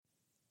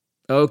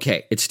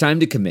Okay, it's time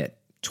to commit.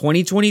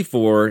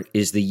 2024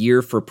 is the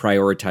year for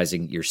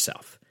prioritizing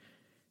yourself.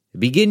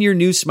 Begin your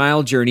new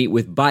smile journey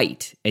with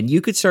Byte, and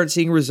you could start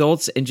seeing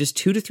results in just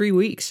 2 to 3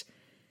 weeks.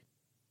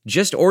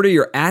 Just order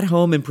your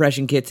at-home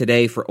impression kit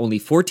today for only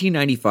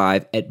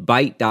 $14.95 at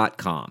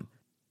Byte.com.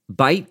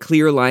 Byte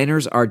clear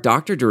liners are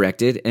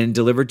doctor-directed and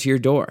delivered to your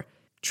door.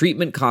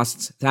 Treatment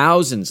costs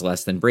thousands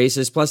less than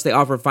braces, plus they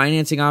offer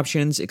financing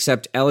options,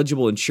 accept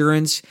eligible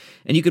insurance,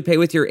 and you could pay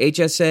with your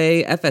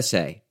HSA,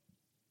 FSA.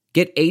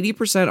 Get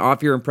 80%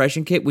 off your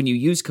impression kit when you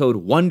use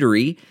code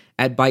WONDERY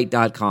at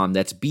Byte.com.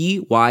 That's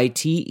BYTE.com.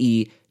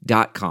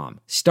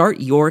 Start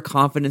your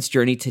confidence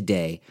journey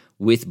today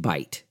with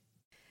Byte.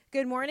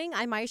 Good morning.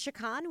 I'm Aisha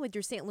Khan with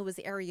your St. Louis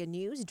area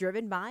news,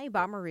 driven by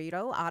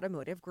Bommarito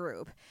Automotive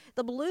Group.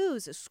 The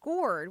Blues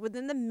scored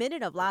within the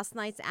minute of last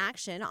night's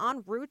action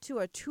en route to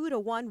a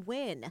 2-1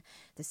 win.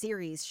 The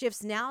series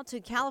shifts now to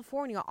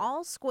California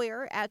All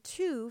Square at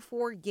 2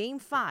 for Game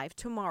 5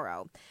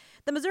 tomorrow.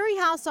 The Missouri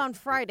House on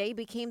Friday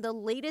became the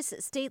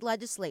latest state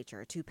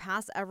legislature to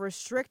pass a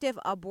restrictive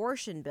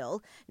abortion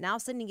bill, now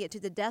sending it to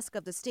the desk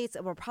of the state's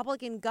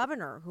Republican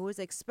governor, who is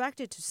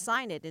expected to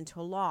sign it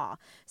into law.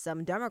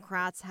 Some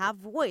Democrats have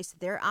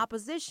voiced their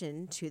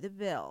opposition to the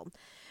bill.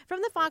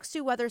 From the Fox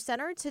 2 Weather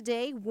Center,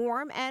 today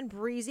warm and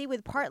breezy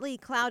with partly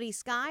cloudy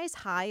skies,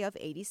 high of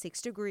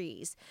 86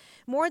 degrees.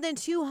 More than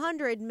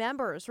 200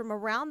 members from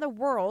around the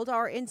world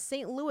are in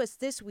St. Louis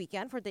this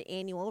weekend for the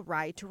annual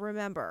Ride to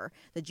Remember.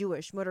 The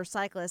Jewish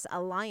Motorcyclist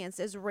Alliance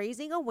is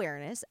raising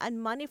awareness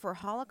and money for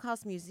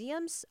Holocaust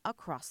museums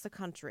across the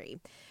country.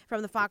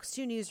 From the Fox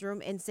 2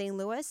 newsroom in St.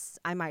 Louis,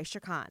 I'm Aisha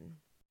Khan.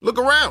 Look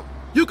around.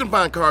 You can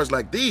find cars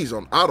like these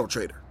on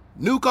AutoTrader.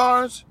 New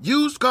cars,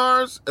 used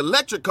cars,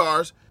 electric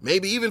cars,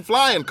 maybe even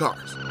flying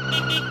cars.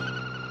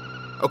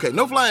 Okay,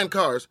 no flying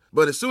cars,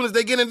 but as soon as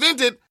they get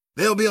invented,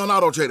 they'll be on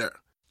AutoTrader.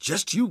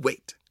 Just you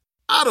wait.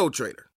 AutoTrader.